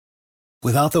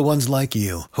Without the ones like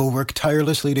you, who work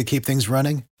tirelessly to keep things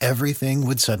running, everything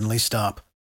would suddenly stop.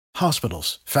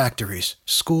 Hospitals, factories,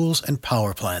 schools, and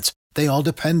power plants, they all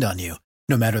depend on you.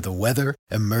 No matter the weather,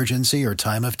 emergency, or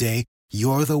time of day,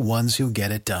 you're the ones who get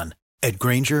it done. At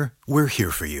Grainger, we're here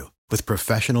for you with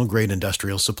professional-grade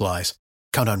industrial supplies.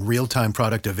 Count on real-time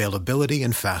product availability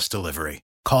and fast delivery.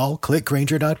 Call, click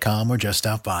Grainger.com, or just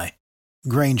stop by.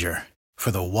 Grainger, for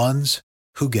the ones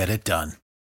who get it done.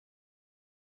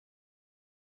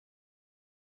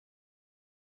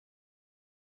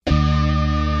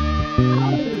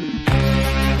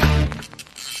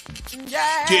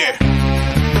 Yeah.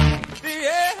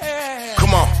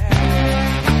 Come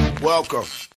on. Welcome.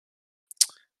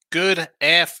 Good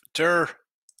afternoon.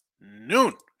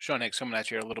 Sean Higgs coming at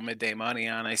you a little midday money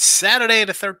on a Saturday,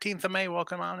 the 13th of May.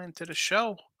 Welcome on into the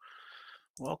show.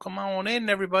 Welcome on in,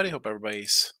 everybody. Hope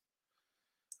everybody's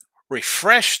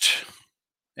refreshed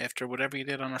after whatever you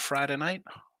did on a Friday night.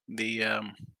 The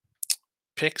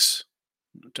picks,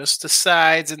 just the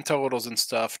sides and totals and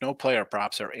stuff. No player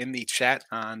props are in the chat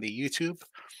on the YouTube,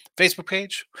 Facebook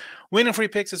page. Winning free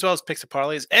picks as well as picks and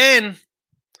parlays. And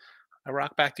I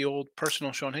rock back the old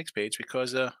personal Sean Higgs page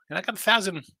because I got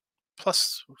 1,000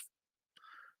 plus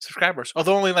subscribers,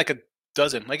 although only like a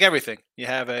dozen. Like everything, you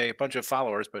have a bunch of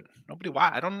followers, but nobody.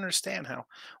 Why? I don't understand how.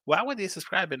 Why would they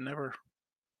subscribe and never?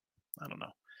 I don't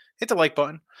know. Hit the like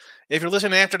button. If you're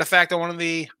listening after the fact on one of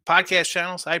the podcast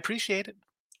channels, I appreciate it.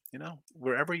 You know,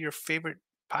 wherever your favorite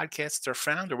podcasts are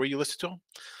found or where you listen to them,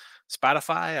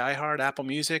 Spotify, iHeart, Apple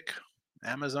Music,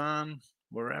 Amazon,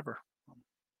 wherever.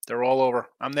 They're all over.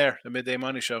 I'm there, the Midday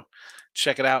Money Show.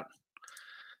 Check it out.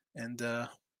 And give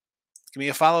me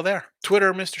a follow there.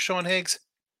 Twitter, Mr. Sean Higgs.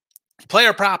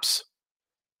 Player props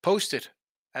posted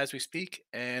as we speak,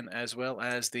 and as well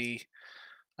as the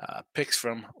picks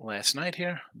from last night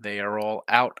here. They are all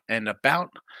out and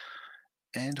about.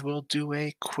 And we'll do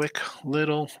a quick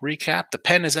little recap. The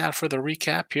pen is out for the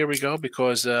recap. Here we go.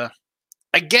 Because,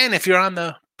 again, if you're on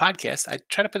the podcast, I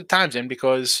try to put the times in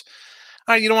because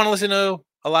you don't want to listen to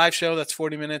a live show that's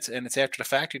 40 minutes and it's after the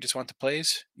fact. You just want the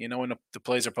plays. You know when the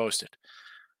plays are posted.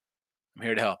 I'm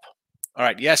here to help. All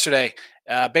right, yesterday,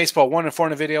 baseball 1-4 in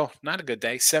the video. Not a good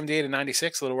day.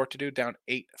 78-96. A little work to do. Down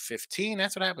 8-15.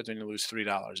 That's what happens when you lose $3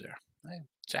 there. Hey,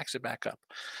 jacks it back up.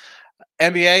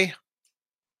 NBA,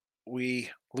 we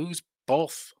lose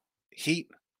both. Heat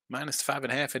minus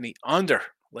 5.5 in the under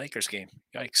Lakers game.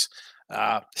 Yikes.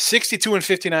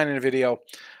 62-59 in the video.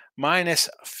 Minus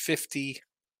 $50.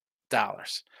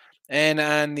 And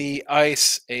on the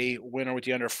ice, a winner with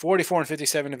the under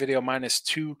 44-57 in the video. Minus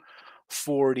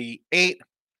 248.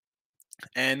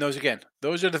 And those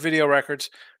are the video records.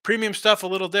 Premium stuff a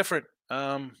little different.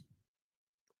 I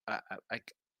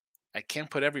can't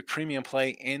put every premium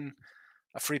play in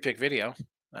a free pick video.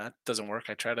 That doesn't work.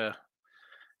 I try to,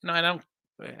 I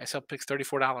sell picks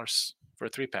 $34 for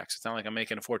 3-packs. It's not like I'm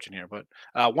making a fortune here, but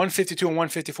 152 and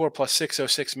 154 plus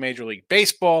 606 Major League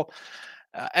Baseball.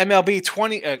 NBA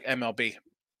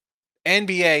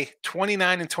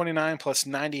 29-29 plus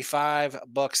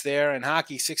 $95 there, and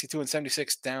hockey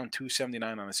 62-76 down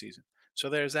 279 on the season. So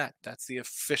there's that. That's the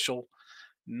official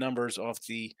numbers off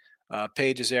the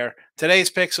pages there. Today's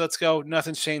picks. Let's go.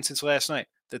 Nothing's changed since last night.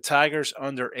 The Tigers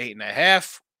under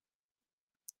 8.5.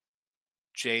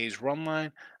 Jays run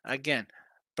line again.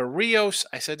 Barrios,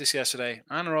 I said this yesterday,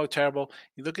 on the road, terrible.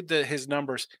 You look at his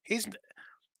numbers. He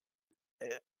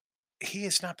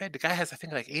is not bad. The guy has, I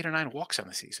think, like 8 or 9 walks on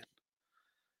the season.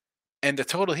 And the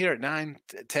total here at 9,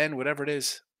 10, whatever it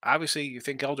is, obviously you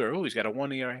think Elder, he's got a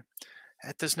 1 ERA.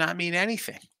 That does not mean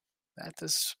anything.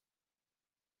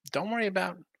 Don't worry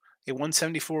about a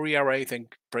 174 ERA. You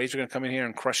think Braves are going to come in here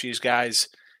and crush these guys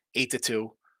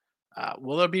 8-2.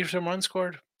 Will there be some runs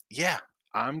scored? Yeah.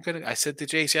 I said the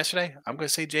Jays yesterday. I'm going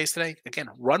to say Jays today. Again,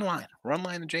 run line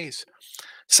the Jays.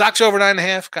 Sox over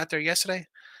 9.5. Got there yesterday.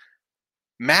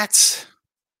 Mats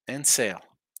and Sale.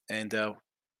 And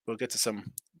we'll get to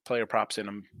some player props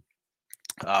in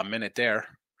a minute there.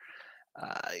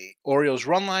 Orioles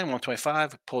run line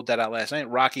 125. Pulled that out last night.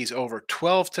 Rockies over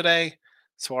 12 today.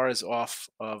 Suarez off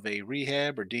of a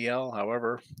rehab or DL,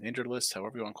 however, injured list,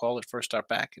 however you want to call it. First start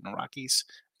back in the Rockies.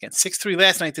 Again, 6-3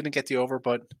 last night. Didn't get the over,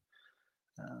 but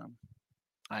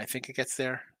I think it gets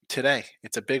there today.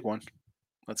 It's a big one.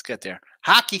 Let's get there.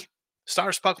 Hockey.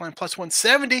 Stars puck line plus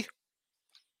 170.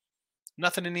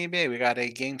 Nothing in the NBA. We got a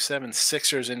Game 7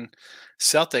 Sixers and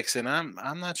Celtics, and I'm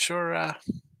not sure. I'm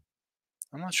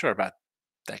not sure about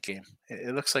that game.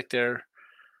 It looks like they're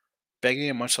begging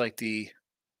it, much like the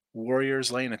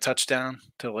Warriors laying a touchdown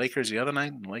to the Lakers the other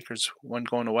night, and Lakers one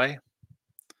going away.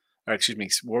 Or excuse me,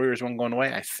 Warriors one going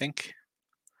away. I think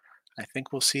I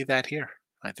think we'll see that here.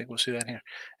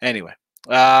 Anyway,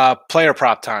 player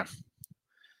prop time.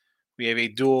 We have a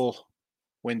dual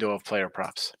window of player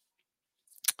props.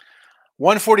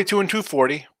 142 and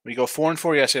 240. We go 4 and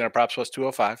 4 yesterday in our props plus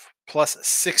 205, plus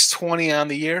 620 on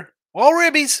the year. All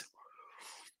ribbies.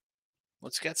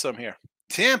 Let's get some here.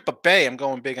 Tampa Bay. I'm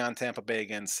going big on Tampa Bay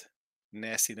against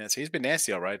nastiness. He's been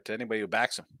nasty, all right, to anybody who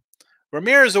backs him.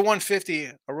 Ramirez a 150,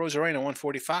 a Rosarena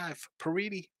 145,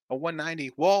 Paridi a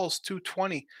 190, Walls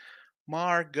 220,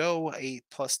 Margot a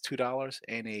plus $2,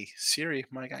 and a Siri.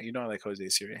 My God, you know I like Jose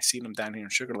Siri. I seen him down here in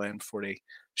Sugarland before they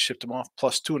shipped him off.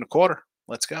 Plus 2.25.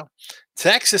 Let's go.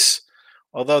 Texas,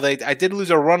 although I did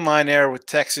lose a run line there with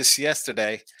Texas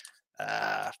yesterday.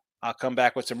 I'll come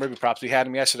back with some ribby props. We had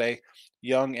him yesterday.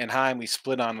 Young and Heim, we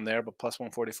split on him there, but plus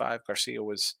 145. Garcia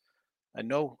was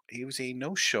he was a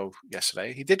no-show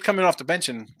yesterday. He did come in off the bench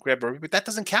and grab a ribby, but that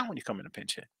doesn't count when you come in a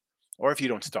pinch hit or if you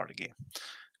don't start a game.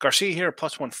 Garcia here,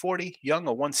 plus 140. Young,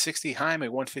 a 160. Heim, a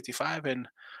 155. And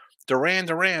Duran,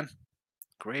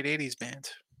 great 80s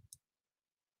band,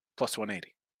 plus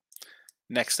 180.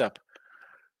 Next up,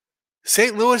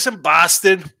 St. Louis and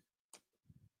Boston.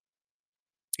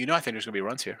 You know I think there's going to be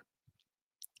runs here.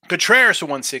 Contreras, a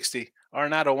 160.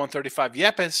 Arenado, 135.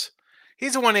 Yepes,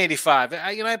 he's a 185.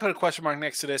 I put a question mark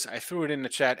next to this. I threw it in the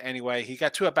chat anyway. He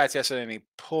got 2 at-bats yesterday, and he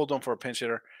pulled them for a pinch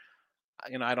hitter.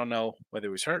 I don't know whether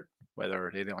he was hurt,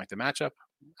 whether they didn't like the matchup.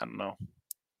 I don't know.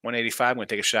 185. I'm going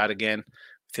to take a shot again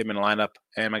with him in the lineup.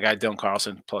 And my guy Dylan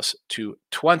Carlson, plus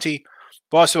 220.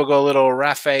 Boston will go a little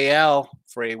Rafael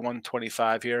for a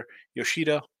 125 here.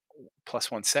 Yoshida, plus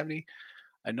 170.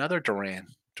 Another Duran.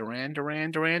 Double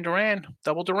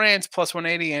Durans, plus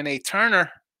 180. And a Turner.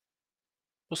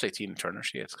 We'll say Tina Turner.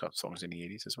 She has a couple songs in the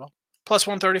 80s as well. Plus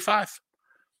 135.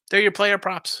 They're your player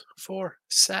props for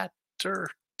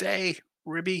Saturday.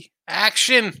 Ribby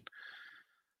action.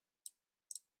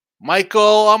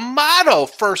 Michael Amato,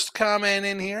 first comment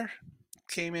in here.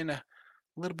 Came in a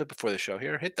little bit before the show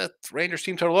here. Hit the Rangers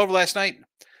team total over last night.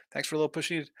 Thanks for a little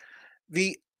pushing.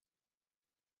 The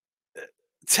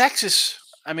Texas,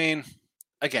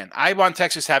 again, I want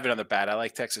Texas to have another bat. I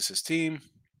like Texas's team.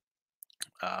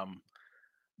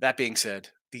 That being said,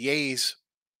 the A's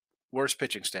worst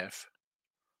pitching staff.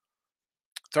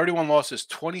 31 losses,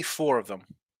 24 of them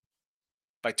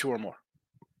by 2 or more.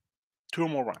 2 or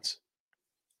more runs.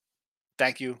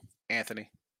 Thank you,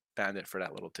 Anthony Bandit, for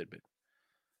that little tidbit.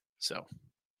 So,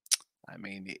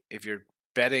 if you're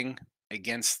betting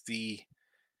against the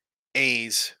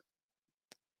A's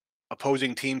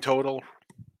opposing team total,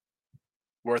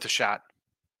 worth a shot.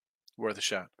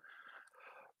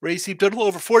 Rays team total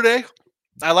over 4 today.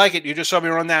 I like it. You just saw me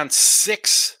run down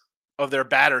 6 of their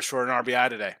batters for an RBI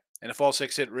today. And if all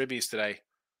 6 hit ribbies today,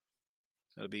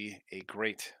 it'll be a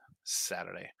great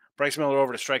Saturday. Bryce Miller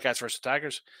over to strikeouts versus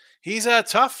Tigers. He's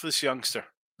tough, this youngster.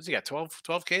 What's he got,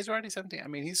 12 Ks already?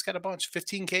 17? He's got a bunch.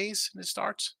 15 Ks in his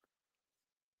starts.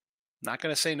 Not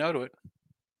going to say no to it.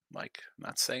 Mike,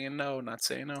 not saying no.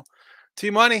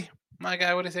 T-Money, my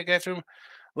guy, what do you think after him?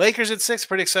 Lakers at 6,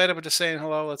 pretty excited, but just saying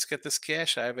hello. Let's get this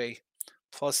cash. I have a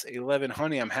plus 11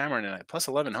 honey I'm hammering tonight. Plus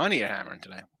 11 honey you're hammering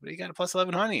today. What do you got a plus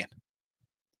 11 honey in?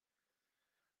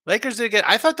 Lakers did get –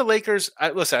 I thought the Lakers – I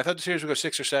thought the series would go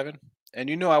 6 or 7. And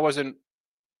you know I wasn't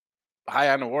high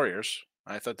on the Warriors.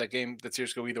 I thought that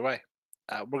series would go either way.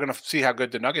 We're going to see how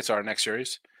good the Nuggets are next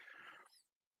series.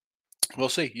 We'll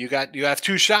see. You have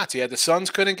 2 shots. You had the Suns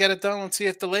couldn't get it done. Let's see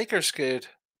if the Lakers could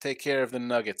take care of the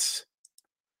Nuggets.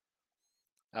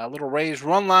 Little Rays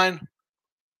run line.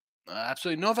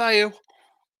 Absolutely no value.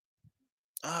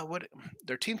 What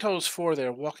their team total is 4.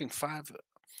 They're walking 5.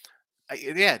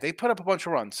 Yeah, they put up a bunch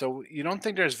of runs. So you don't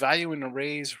think there's value in the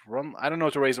Rays run? I don't know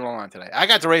what the Rays run line today. I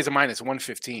got the Rays a minus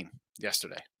 115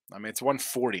 yesterday. It's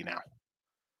 140 now.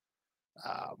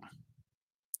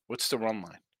 What's the run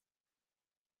line?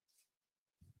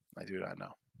 I do not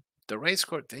know. The Rays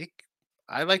scored.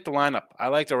 I like the lineup. I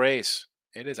like the Rays.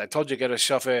 It is. I told you get a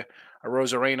Shuffle, a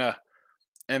Rosarena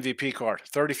MVP card.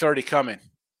 30-30 coming.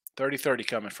 30-30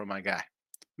 coming from my guy.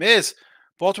 Miz,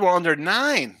 Baltimore under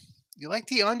 9. You like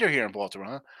the under here in Baltimore,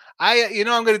 huh? I'm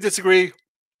going to disagree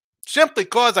simply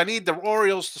because I need the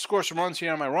Orioles to score some runs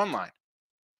here on my run line.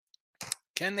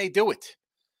 Can they do it?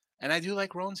 And I do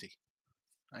like Ronzi.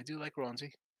 I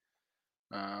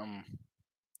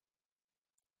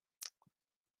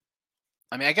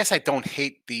guess I don't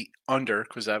hate the under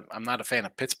because I'm not a fan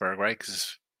of Pittsburgh, right?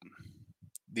 Because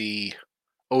the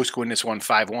O's win this one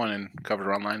 5-1 and covered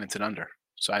run line. It's an under.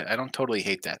 So I don't totally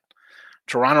hate that.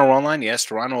 Toronto run line, yes.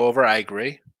 Toronto over, I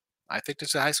agree. I think this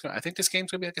is a high score. I think this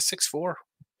game's going to be like a 6-4,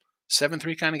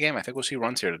 7-3 kind of game. I think we'll see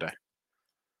runs here today.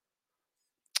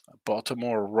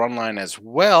 Baltimore run line as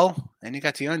well, and you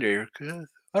got the under. You're good.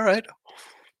 All right.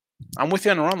 I'm with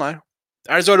you on the run line.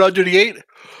 Arizona under the 8.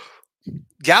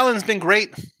 Gallen's been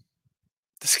great.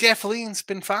 The Scaffaline's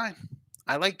been fine.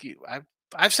 I like you.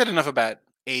 I've said enough about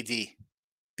AD.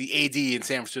 The AD in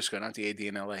San Francisco, not the AD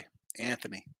in LA.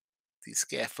 Anthony. The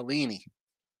Scaffalini.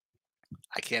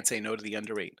 I can't say no to the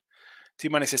under 8.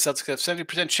 T-Money says Celtics have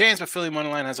 70% chance, but Philly money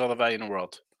line has all the value in the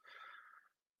world.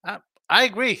 I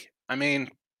agree. I mean,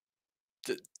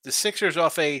 the Sixers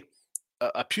off a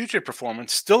putrid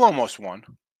performance still almost won.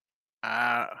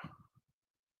 I'm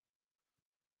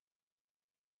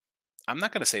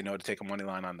not going to say no to take a money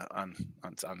line on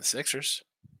the Sixers.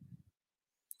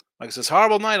 Like it says,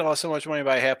 horrible night. I lost so much money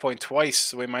by a half point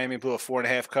twice. The way Miami blew a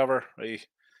 4.5 cover.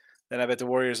 Then I bet the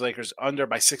Warriors Lakers under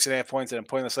by 6.5 points and a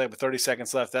pointless leg with 30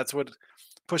 seconds left. That's what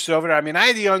pushed it over there. I mean, I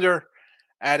had the under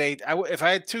at 8. If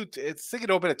I had I think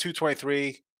it opened at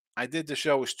 223. I did the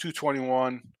show. It was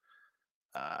 221.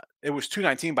 It was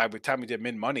 219 by the time we did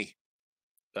midday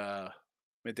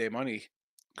money,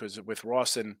 because with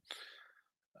Ross and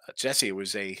Jesse, it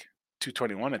was a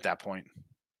 221 at that point.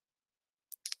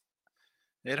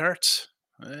 It hurts.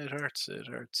 It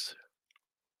hurts.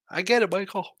 I get it,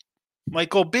 Michael.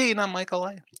 Michael B, not Michael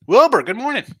A. Wilbur, good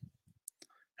morning.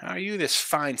 How are you this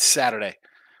fine Saturday?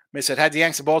 Miss it. Had the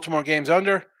Yanks and Baltimore games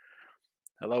under.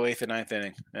 Hello, 8th and 9th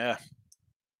inning. Yeah.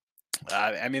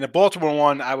 I mean, the Baltimore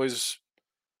one, I was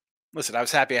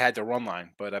happy I had the run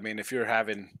line. But, I mean, if you're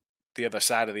having the other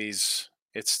side of these,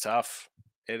 it's tough.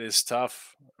 It is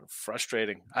tough.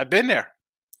 Frustrating. I've been there.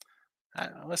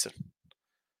 Listen.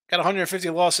 Got 150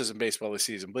 losses in baseball this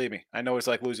season. Believe me. I know it's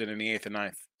like losing in the 8th and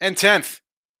 9th. And 10th.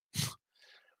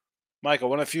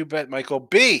 Michael, Michael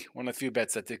B, one of the few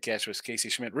bets that did cash was Casey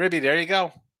Schmidt. Ribby, there you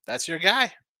go. That's your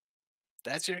guy.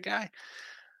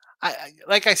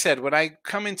 Like I said, when I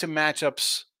come into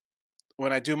matchups,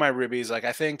 when I do my ribbies, like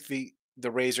I think the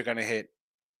Rays are going to hit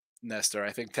Nestor.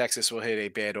 I think Texas will hit a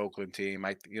bad Oakland team.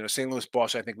 St. Louis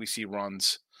Boston, I think we see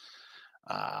runs.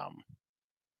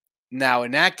 Now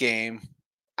in that game,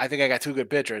 I think I got 2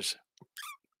 good pitchers.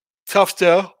 Tough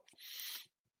to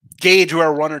gauge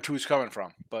where 1 or 2 is coming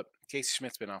from, but Casey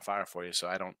Schmidt's been on fire for you, so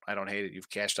I don't hate it. You've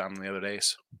cashed on him the other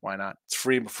days. Why not? It's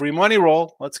free money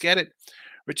roll. Let's get it.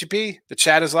 Richie P, the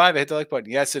chat is live. I hit the like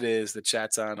button. Yes, it is. The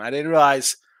chat's on. I didn't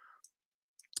realize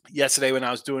yesterday when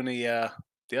I was doing the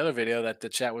other video that the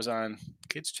chat was on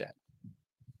kids chat.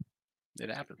 It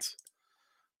happens.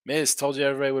 Miz told you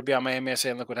everybody would be on Miami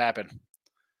yesterday, and look what happened.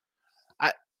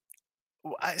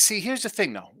 I see. Here's the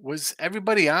thing, though. Was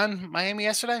everybody on Miami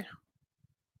yesterday?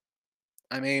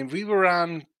 I mean, we were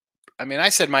on. I mean, I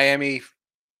said Miami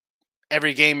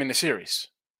every game in the series.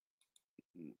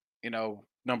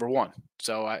 Number 1.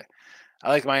 So I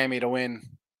like Miami to win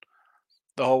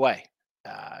the whole way.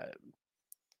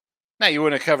 Now you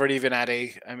wouldn't have covered even at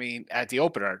the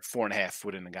opener, 4.5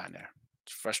 wouldn't have gotten there.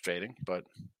 It's frustrating, but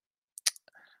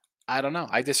I don't know.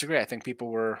 I disagree. I think people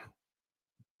were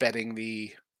betting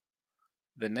the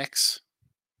Knicks.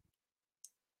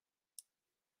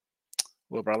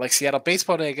 Wilbur, I like Seattle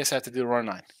baseball day. I guess I have to do a run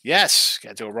line. Yes,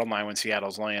 got to do a run line when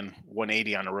Seattle's laying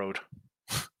 180 on the road.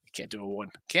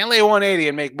 Can't lay 180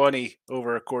 and make money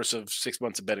over a course of 6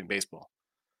 months of betting baseball.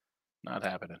 Not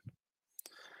happening.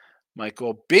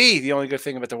 Michael B, the only good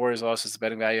thing about the Warriors' loss is the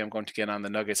betting value. I'm going to get on the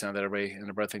Nuggets now that everybody in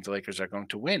the breath think the Lakers are going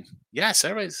to win. Yes,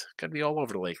 everybody's going to be all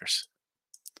over the Lakers.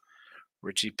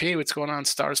 Richie P, what's going on?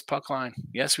 Stars puck line.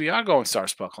 Yes, we are going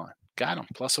Stars puck line. Got him.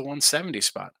 Plus a 170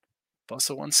 spot. Plus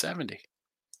a 170.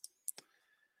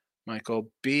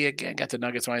 Michael B again got the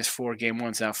Nuggets -4. Game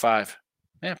 1's now 5.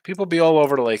 Yeah, people be all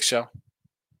over the Lakes show.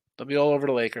 They'll be all over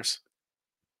the Lakers.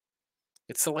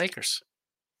 It's the Lakers.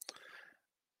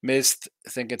 Missed.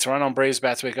 I think it's Toronto Braves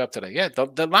bats wake up today. Yeah,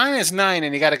 the line is 9,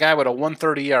 and you got a guy with a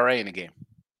 1.30 ERA in the game.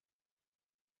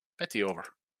 Bet the over.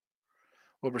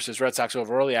 Wilbur says Red Sox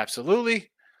over early.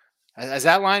 Absolutely. Has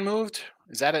that line moved?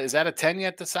 Is that a 10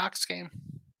 yet? The Sox game?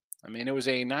 I mean, it was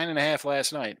a 9.5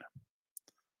 last night.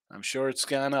 I'm sure it's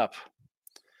gone up.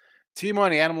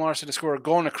 T-Money, Adam Larson to score a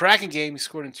goal in a Kraken game. He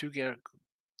scored in 2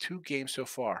 games so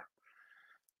far.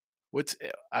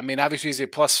 Obviously he's a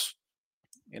plus,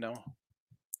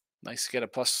 nice to get a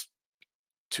plus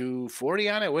 240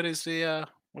 on it. What's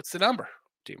the number,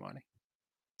 T-Money?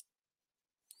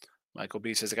 Michael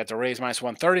B says I got the Rays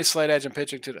 -130, slight edge and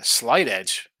pitching to the slight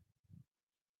edge.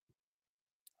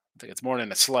 I think it's more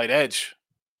than a slight edge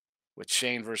with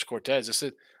Shane versus Cortez. This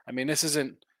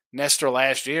isn't Nestor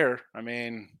last year. I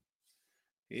mean,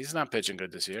 he's not pitching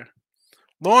good this year.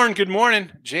 Lauren, good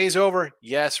morning. Jay's over.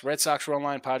 Yes, Red Sox run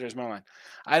line, Padres run line.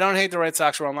 I don't hate the Red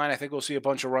Sox run line. I think we'll see a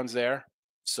bunch of runs there.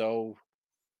 So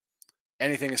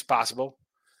anything is possible.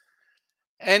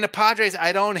 And the Padres,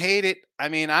 I don't hate it. I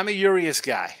mean, I'm a Urias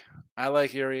guy. I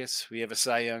like Urias. We have a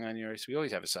Cy Young on Urias. We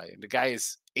always have a Cy Young. The guy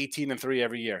is 18-3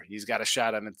 every year. He's got a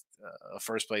shot on a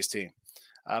first place team.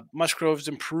 Musgrove's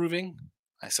improving,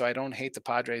 so I don't hate the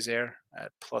Padres there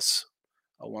at plus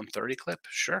a 130 clip.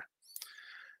 Sure.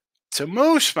 To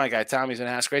Moose, my guy Tommy's an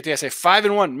ass. Great day. I say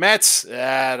 5-1 Mets.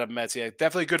 The Mets. Yeah,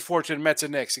 definitely good fortune. Mets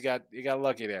and Knicks. You got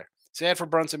lucky there. Sad for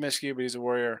Brunson Miscue, but he's a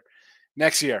Warrior.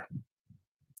 Next year.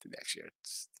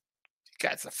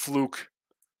 It's a fluke.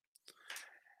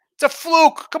 It's a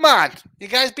fluke. Come on. You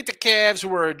guys beat the Cavs, who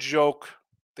were a joke.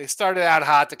 They started out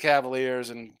hot, the Cavaliers,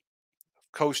 and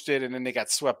coasted, and then they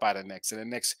got swept by the Knicks. And the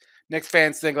Knicks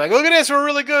fans think like, look at this, we're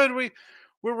really good.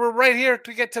 We're right here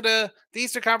to get to the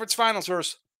Eastern Conference Finals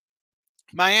versus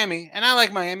Miami. And I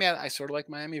like Miami. I sort of like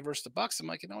Miami versus the Bucks. I'm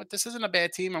like, you know what? This isn't a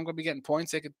bad team. I'm going to be getting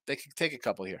points. They could take a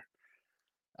couple here.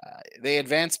 They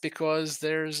advanced because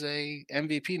there's a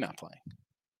MVP not playing.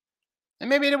 And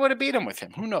maybe they would have beat him with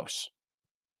him. Who knows?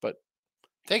 But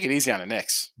take it easy on the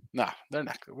Knicks. No, they're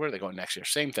not. Where are they going next year?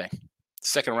 Same thing.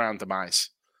 Second round demise.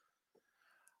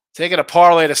 Taking a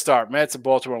parlay to start. Mets and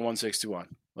Baltimore 161.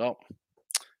 Well,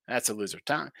 that's a loser.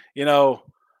 Time. You know,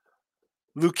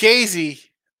 Lucchesi,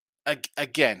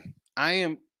 again, I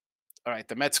am. All right,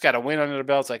 the Mets got a win under the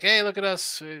belt. It's like, hey, look at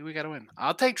us. We got to win.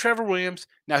 I'll take Trevor Williams.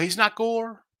 Now, he's not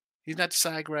Gore. He's not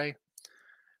Desai Gray.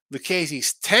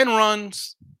 Lucchesi's 10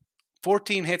 runs,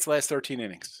 14 hits last 13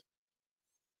 innings.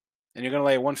 And you're going to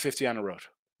lay 150 on the road.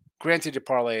 Granted, you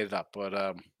parlay it up, but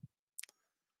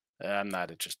I'm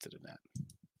not interested in that.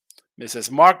 It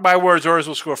says, mark my words, Orioles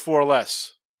will score 4 or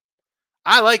less.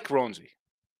 I like Ronzi.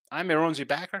 I'm a Ronzi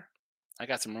backer. I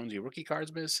got some Ronzi rookie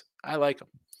cards, Miz. I like them.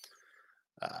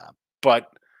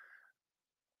 But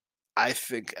I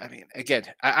think, again,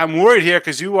 I'm worried here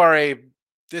because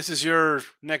this is your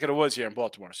neck of the woods here in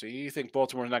Baltimore. So you think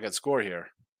Baltimore's not going to score here.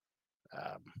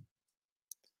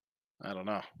 I don't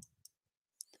know.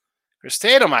 Chris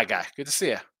Tatum, my guy. Good to see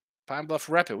you. Pine Bluff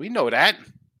repping. We know that.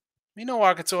 We know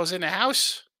Arkansas is in the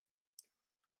house.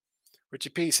 Richie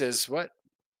P says, what?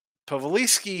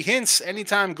 Pavelski hints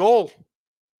anytime goal.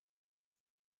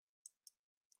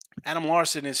 Adam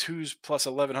Larson is who's plus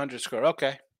 1,100 score.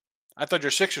 Okay. I thought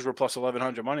your Sixers were plus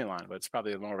 1,100 money line, but it's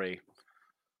probably more a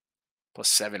plus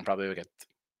 7. Probably we get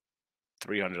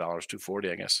 $300,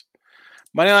 $240, I guess.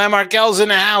 Moneyline Markel's in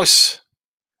the house.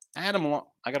 I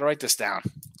got to write this down.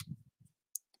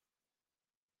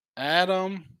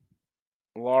 Adam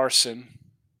Larson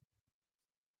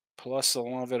plus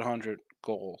 1,100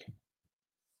 goal.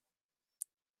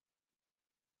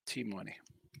 T-Money.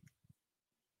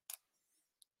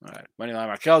 All right. Moneyline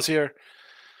Markel's here.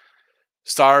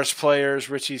 Stars players.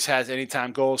 Richie's has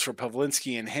anytime goals for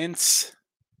Pavlinski and Hintz.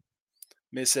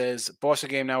 Miss says, Boston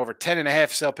game now over 10.5.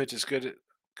 Sell pitch is good.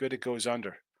 Good, it goes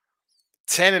under.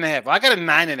 10.5. I got a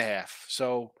 9.5.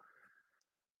 So,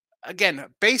 again,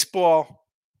 baseball,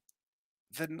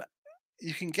 then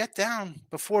you can get down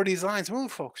before these lines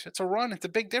move, folks. It's a run. It's a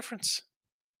big difference.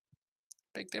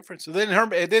 Big difference. It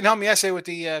didn't help me yesterday with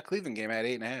the Cleveland game at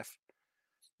 8.5.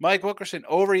 Mike Wilkerson,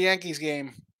 over Yankees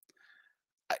game.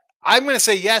 I'm going to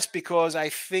say yes because I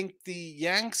think the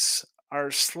Yanks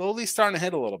are slowly starting to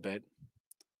hit a little bit.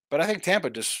 But I think Tampa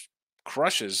just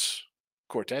crushes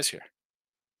Cortez here.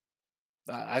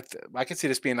 I can see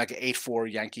this being like an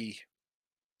 8-4 Yankee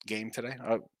game today.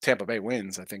 Tampa Bay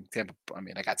wins. I think Tampa.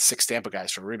 I got 6 Tampa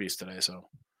guys for ribbies today. So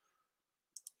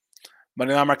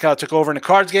Moneyline Markel took over in the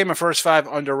Cards game and first 5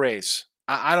 under Rays.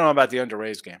 I don't know about the under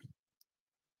Rays game.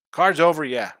 Cards over,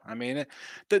 yeah.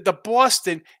 The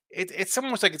Boston, it's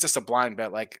almost like it's just a blind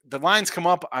bet. Like the lines come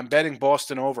up, I'm betting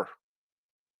Boston over.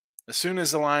 As soon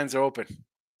as the lines are open.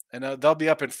 And they'll be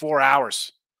up in 4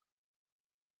 hours.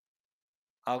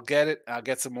 I'll get it. I'll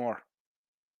get some more.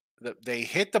 They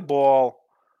hit the ball.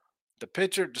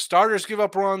 The starters give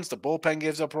up runs. The bullpen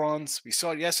gives up runs. We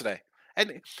saw it yesterday.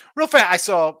 And real fast, I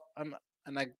saw,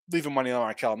 and I leave money on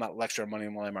Markel. I'm not lecturing money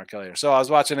on Markel here. So I was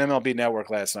watching MLB Network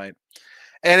last night.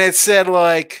 And it said,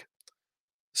 like,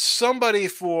 somebody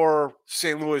for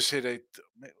St. Louis hit is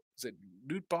it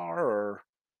Newt Bar or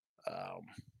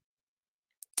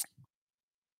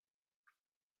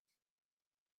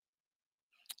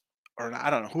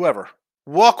I don't know, whoever.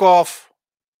 Walk off,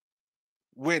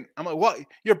 win. I'm like, what?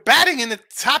 You're batting in the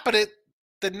top of the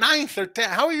 9th or 10th.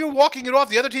 How are you walking it off?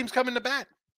 The other team's coming to bat.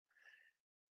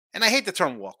 And I hate the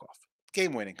term walk off.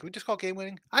 Game winning. Can we just call it game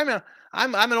winning? I'm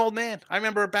an old man. I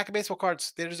remember back in baseball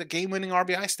cards, there's a game winning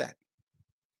RBI stat.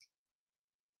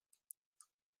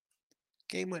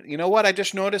 Game win. You know what? I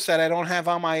just noticed that I don't have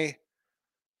that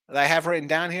I have written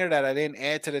down here that I didn't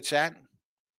add to the chat.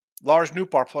 Lars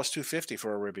Newbar plus 250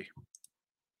 for a ribby.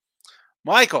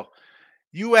 Michael,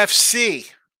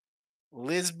 UFC.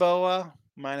 Lisboa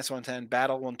minus 110.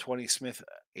 Battle 120. Smith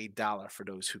 $1 for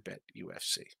those who bet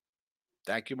UFC.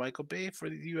 Thank you, Michael B, for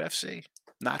the UFC.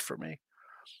 Not for me.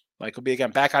 Michael B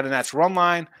again back on the Nats run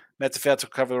line. Mets have failed to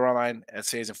cover the run line.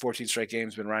 Says in 14 straight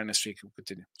games, been riding the streak. Will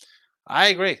continue. I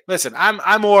agree. Listen,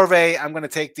 I'm more of a I'm going to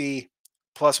take the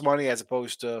plus money as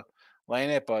opposed to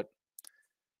laying it, but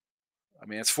I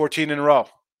mean it's 14 in a row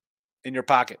in your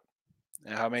pocket.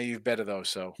 And how many you've bet of those?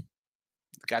 So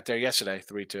got there yesterday,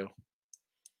 3-2.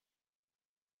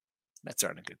 Mets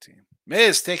aren't a good team.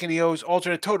 Miz taking the O's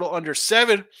alternate total under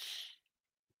 7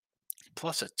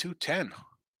 plus a 210.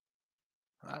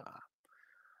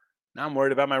 Now I'm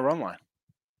worried about my run line.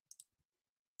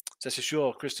 Jesse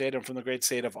Shule, Chris Tatum from the great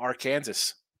state of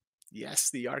Arkansas.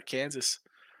 Yes, the Arkansas.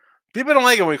 People don't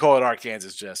like it when we call it Arkansas,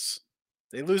 Jess.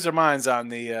 They lose their minds on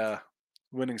the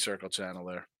Winning Circle channel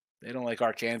there. They don't like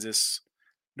Arkansas.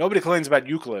 Nobody complains about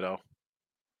Euclid, though.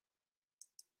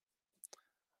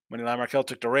 Moneyline Markel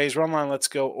took the Rays run line. Let's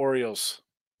go Orioles.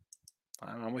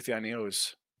 I'm with you on the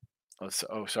O's.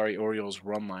 Oh, sorry, Orioles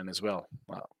run line as well.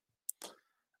 Wow.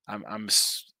 I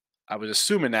was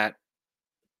assuming that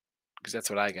because that's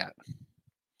what I got.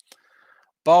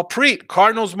 Balpreet,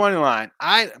 Cardinals money line.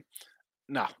 I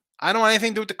don't want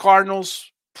anything to do with the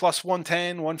Cardinals. Plus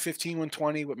 110, 115,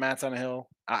 120 with Matt's on the hill.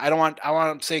 I'm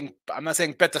not saying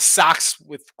bet the Sox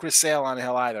with Chris Sale on the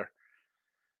hill either.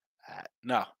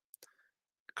 No.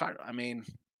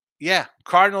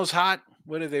 Cardinals hot.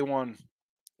 What have they won?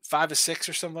 5 or 6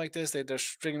 or something like this. They're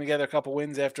stringing together a couple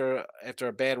wins after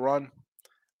a bad run.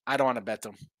 I don't want to bet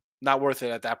them. Not worth it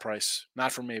at that price.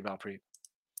 Not for me, Balpreet.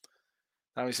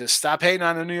 Now he says, stop hating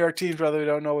on the New York teams, brother. We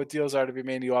don't know what deals are to be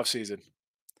made in the offseason.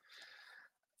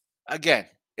 Again,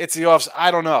 it's the offs. I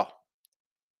don't know.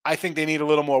 I think they need a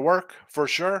little more work for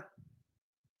sure.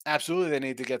 Absolutely, they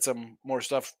need to get some more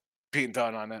stuff being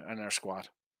done on their squad.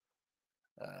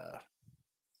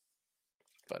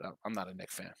 But I'm not a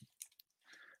Knicks fan.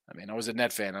 I mean, I was a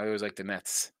Net fan. I always liked the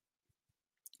Nets.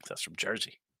 That's from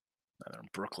Jersey. Now they're in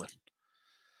Brooklyn.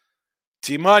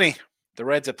 T-Money. The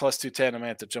Reds at plus 210. I'm going to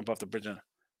have to jump off the bridge.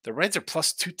 The Reds are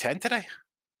plus 210 today?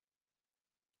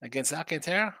 Against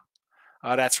Alcantara?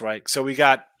 Oh, that's right. So we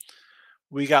got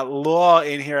Law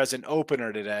in here as an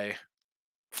opener today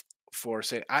for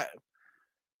saying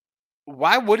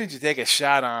why wouldn't you take a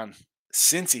shot on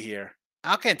Cincy here?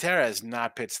 Alcantara has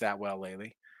not pitched that well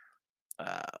lately.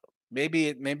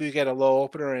 Maybe we get a low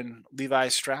opener and Levi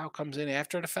Stroud comes in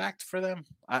after the fact for them.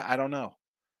 I don't know.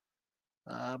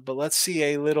 But let's see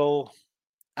a little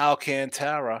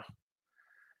Alcantara.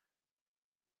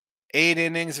 8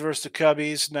 innings versus the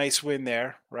Cubbies. Nice win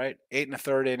there, right? 8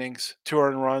 1/3 innings, 2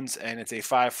 earned runs, and it's a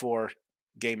 5-4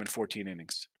 game in 14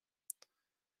 innings.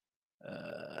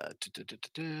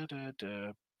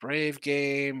 Brave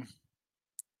game.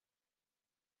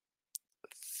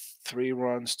 3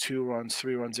 runs, 2 runs,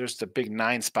 3 runs. There's the big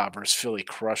 9 spot versus Philly.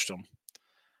 Crushed them.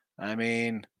 I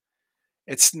mean,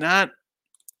 it's not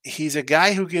 – he's a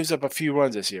guy who gives up a few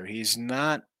runs this year. He's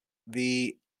not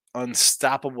the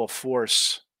unstoppable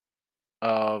force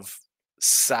of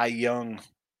Cy Young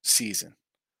season.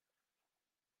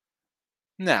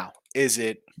 Now, is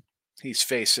it he's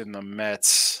facing the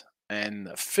Mets and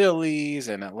the Phillies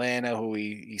and Atlanta, who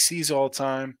he sees all the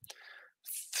time?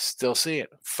 Still see it.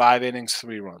 5 innings,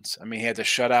 3 runs. I mean, he had to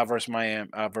shut out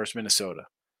versus Minnesota.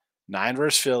 9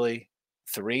 versus Philly,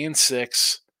 3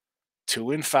 6,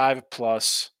 2 5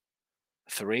 plus,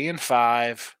 3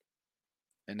 5,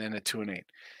 and then a 2 8.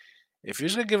 If you're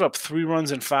just going to give up 3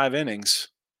 runs in 5 innings,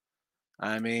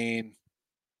 I mean,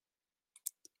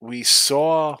 we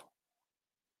saw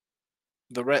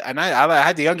the red, and I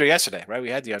had the under yesterday, right?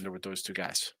 We had the under with those 2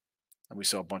 guys, and we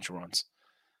saw a bunch of runs.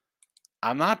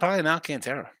 I'm not buying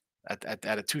Alcantara at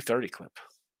a 230 clip.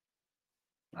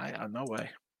 No way.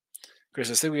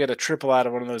 Chris, I think we got a triple out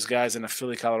of one of those guys in a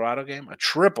Philly-Colorado game. A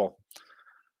triple.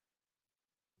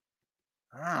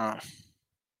 I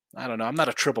don't know. I'm not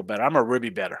a triple better. I'm a ribby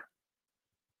better.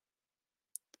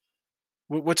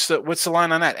 What's the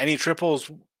line on that? Any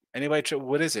triples? Anybody?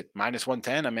 What is it? Minus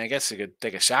 110? I mean, I guess you could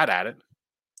take a shot at it.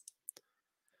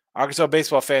 Arkansas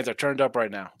baseball fans are turned up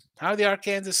right now. How are the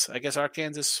Arkansas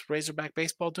Razorback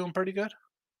baseball doing pretty good?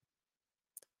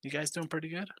 You guys doing pretty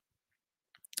good?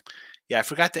 Yeah, I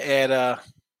forgot to add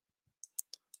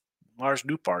Lars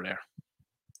Newbar there.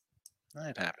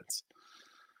 That happens.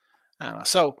 I don't know.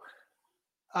 So,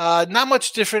 not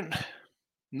much different.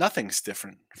 Nothing's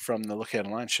different from the Look Ahead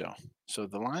Line show. So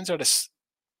the lines are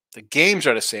the games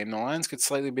are the same. The lines could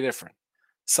slightly be different.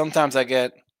 Sometimes I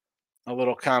get a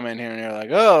little comment here and there, like,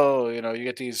 oh, you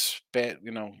get these bad,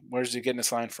 where's he getting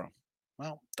this line from?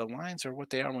 Well, the lines are what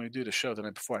they are when we do the show the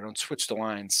night before. I don't switch the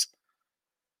lines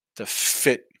to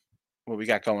fit what we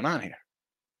got going on here.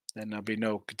 Then there'll be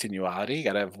no continuity. You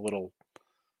got to have a little,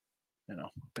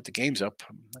 put the games up.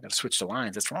 I got to switch the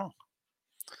lines. That's wrong.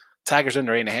 Tigers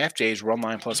under 8.5. Jays run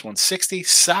line plus 160.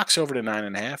 Sox over to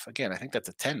 9.5. Again, I think that's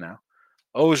a 10 now.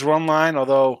 O's run line,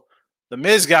 although the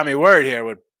Miz got me worried here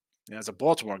with, as a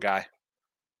Baltimore guy.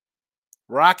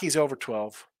 Rockies over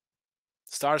 12.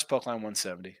 Stars puck line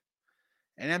 170.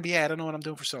 And NBA, I don't know what I'm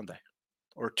doing for Sunday.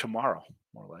 Or tomorrow,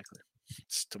 more likely.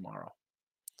 It's tomorrow.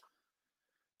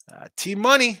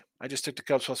 T-Money, I just took the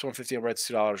Cubs plus 150 on Reds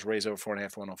 $2. Rays over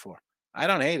 4.5, 104. I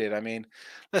don't hate it. I mean,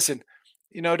 listen,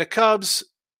 the Cubs,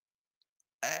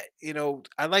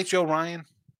 I like Joe Ryan,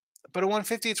 but at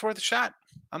 150, it's worth a shot.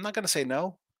 I'm not going to say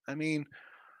no. I mean,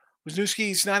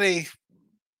 Wisniewski's not a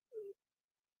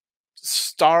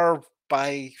star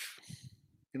by,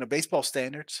 baseball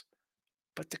standards,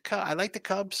 but I like the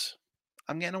Cubs.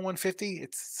 I'm getting a 150. I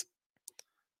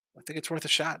think it's worth a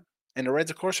shot. And the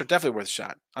Reds, of course, are definitely worth a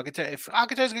shot. If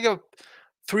Alcantara's going to go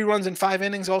 3 runs in 5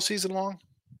 innings all season long,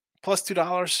 plus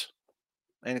 $2,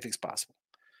 anything's possible.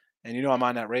 And I'm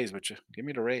on that Rays with you. Give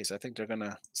me the Rays. I think they're going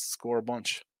to score a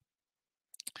bunch.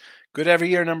 Good every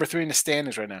year, number 3 in the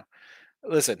standings right now.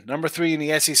 Listen, number 3 in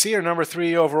the SEC or number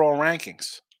 3 overall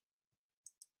rankings?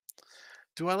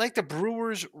 Do I like the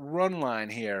Brewers run line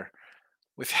here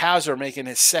with Hauser making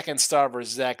his second start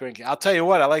versus Zach Greinke? I'll tell you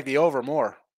what, I like the over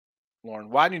more, Lauren.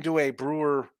 Why don't you do a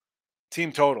Brewer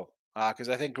team total? Because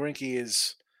I think Greinke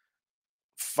is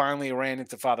finally ran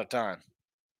into Father Time.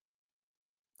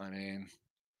 I mean,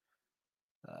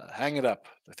 hang it up.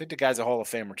 I think the guy's a Hall of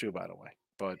Famer too, by the way.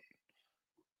 But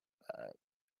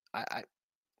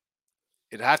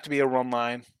it'd have to be a run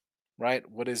line, right?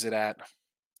 What is it at?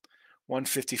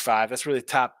 155. That's really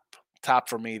top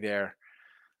for me there.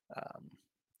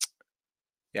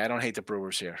 I don't hate the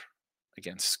Brewers here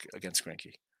against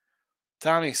Greinke.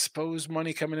 Tommy, suppose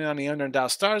money coming in on the under in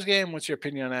Dallas Stars game. What's your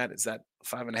opinion on that? Is that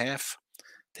 5.5?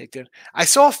 Take that. I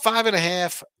saw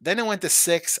 5.5. Then it went to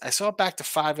 6. I saw it back to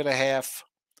 5.5.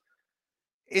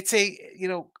 It's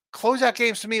closeout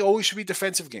games to me always should be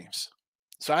defensive games.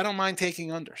 So I don't mind taking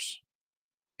unders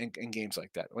in games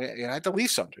like that. I had the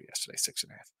Leafs under yesterday,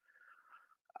 6.5.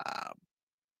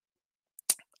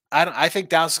 I think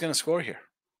Dallas is going to score here.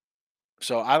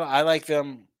 So I like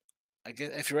them. I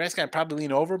guess if you're asking, I'd probably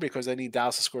lean over because I need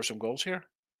Dallas to score some goals here.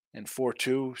 And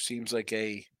 4-2 seems like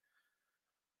a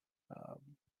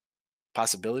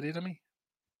possibility to me.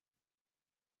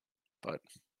 But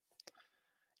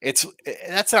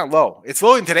that's not low. It's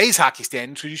low in today's hockey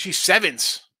standings because you see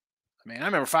 7s. I mean, I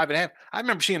remember 5.5. I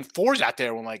remember seeing 4s out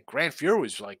there when Grand Fury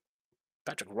was like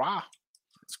Patrick Roy.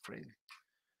 That's crazy.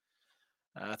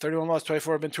 31 lost,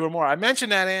 24 have been 2 or more. I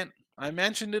mentioned that, Ant. I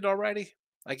mentioned it already.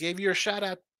 I gave you a shout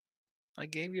out.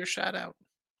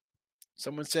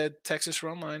 Someone said Texas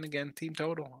run line again, team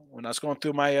total. When I was going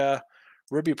through my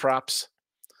Ruby props,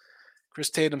 Chris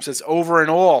Tatum says over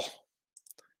and all.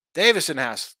 Davison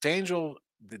House, the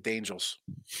Angels.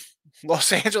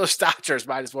 Los Angeles Dodgers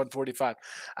minus 145.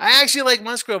 I actually like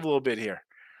Musgrove a little bit here.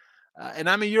 And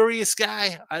I'm a Urias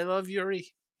guy. I love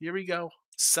Uri. Here we go.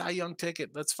 Cy Young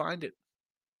ticket. Let's find it.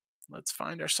 Let's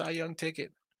find our Cy Young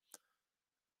ticket.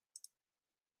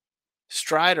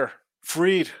 Strider,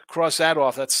 Fried, cross that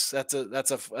off. That's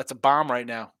a bomb right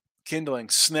now. Kindling,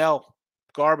 Snell,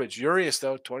 garbage. Urias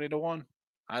though, 20-1.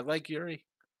 I like Uri.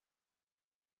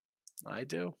 I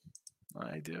do.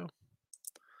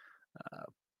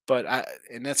 But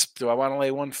do I want to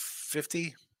lay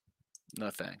 150? No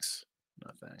thanks.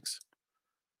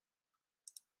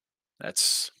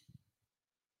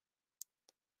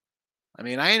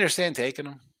 I understand taking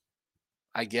them.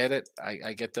 I get it.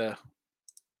 I get the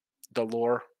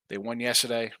lure. They won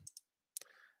yesterday.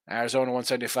 Arizona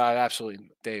 175.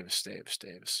 Absolutely. Davis.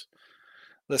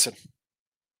 Listen,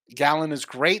 Gallen is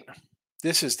great.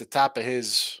 This is the top of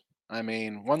his. I'm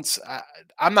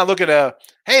not looking to,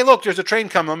 hey, look, there's a train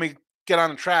coming. Let me get on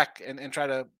the track and try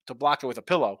to block it with a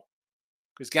pillow.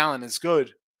 Because Gallen is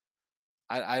good.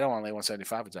 I don't want to lay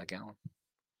 175 with that Gallen.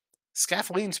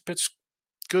 Scaffaline's pitched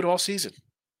good all season.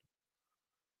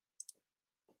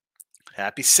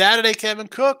 Happy Saturday, Kevin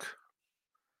Cook.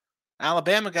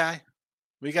 Alabama guy.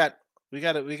 We got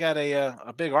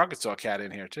a big Arkansas cat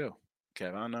in here too.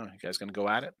 Kevin, I don't know. You guys gonna go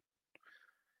at it?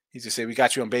 He's gonna say we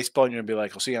got you on baseball, and you're gonna be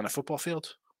like, "I'll see you on a football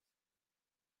field."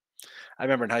 I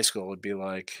remember in high school, it would be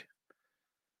like,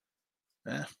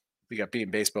 we got beat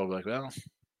in baseball. We're like, well,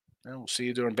 we'll see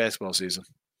you during basketball season.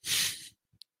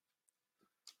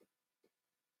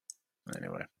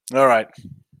 Anyway, all right.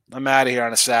 I'm out of here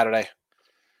on a Saturday.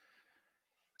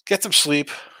 Get some sleep.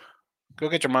 Go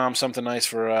get your mom something nice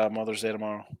for Mother's Day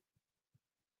tomorrow.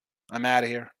 I'm out of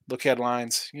here. Look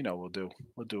headlines. You know what we'll do.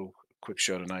 We'll do a quick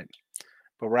show tonight.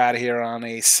 But we're out of here on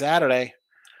a Saturday.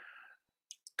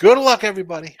 Good luck,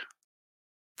 everybody.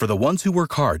 For the ones who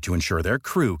work hard to ensure their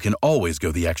crew can always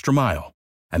go the extra mile,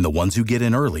 and the ones who get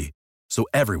in early so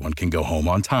everyone can go home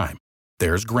on time,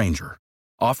 there's Grainger,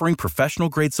 offering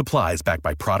professional-grade supplies backed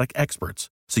by product experts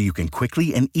so you can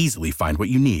quickly and easily find what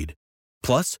you need.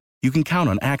 Plus, you can count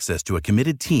on access to a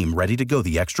committed team ready to go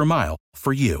the extra mile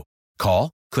for you. Call,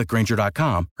 click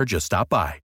Grainger.com, or just stop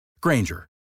by. Grainger,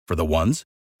 for the ones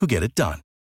who get it done.